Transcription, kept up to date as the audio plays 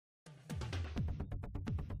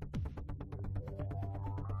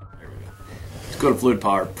Dakota Fluid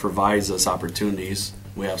Power provides us opportunities.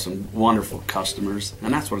 We have some wonderful customers,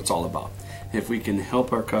 and that's what it's all about. If we can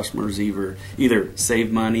help our customers either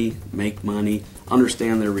save money, make money,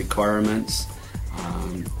 understand their requirements,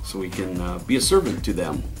 so we can be a servant to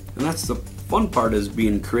them. And that's the fun part, is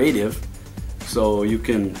being creative, so you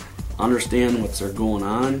can understand what's going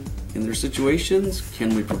on in their situations.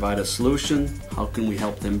 Can we provide a solution? How can we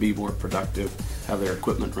help them be more productive, have their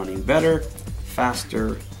equipment running better,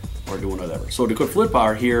 faster, or doing whatever. So Dakota Fluid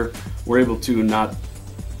Power here, we're able to not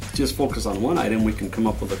just focus on one item, we can come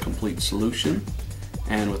up with a complete solution.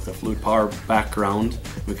 And with the fluid power background,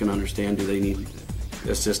 we can understand, do they need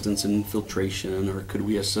assistance in filtration, or could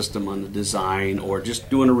we assist them on the design, or just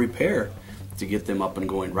doing a repair to get them up and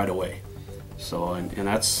going right away. So, and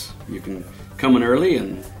that's, you can come in early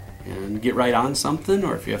and get right on something,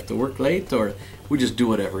 or if you have to work late, or we just do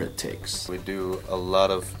whatever it takes. We do a lot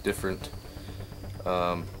of different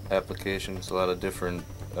applications, a lot of different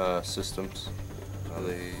systems.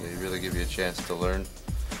 They really give you a chance to learn.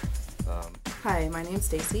 Hi, my name's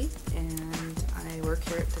Stacy, and I work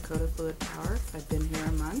here at Dakota Fluid Power. I've been here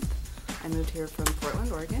a month. I moved here from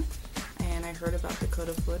Portland, Oregon, and I heard about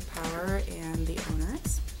Dakota Fluid Power and the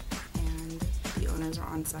owners. And the owners are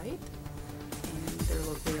on site, and they're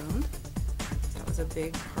locally owned. That was a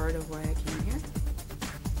big part of why I came here.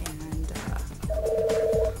 And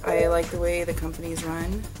I like the way the company's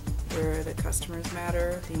run, where the customers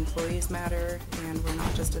matter, the employees matter, and we're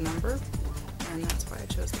not just a number, and that's why I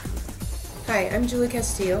chose to come here. Hi, I'm Julie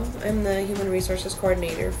Castillo. I'm the Human Resources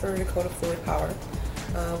Coordinator for Dakota Fluid Power.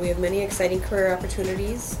 We have many exciting career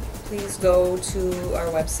opportunities. Please go to our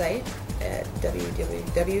website at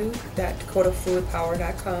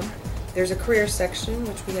www.dakotafluidpower.com. There's a career section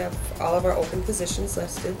which we have all of our open positions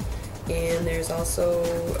listed, and there's also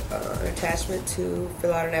an attachment to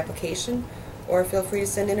fill out an application, or feel free to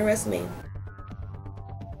send in a resume.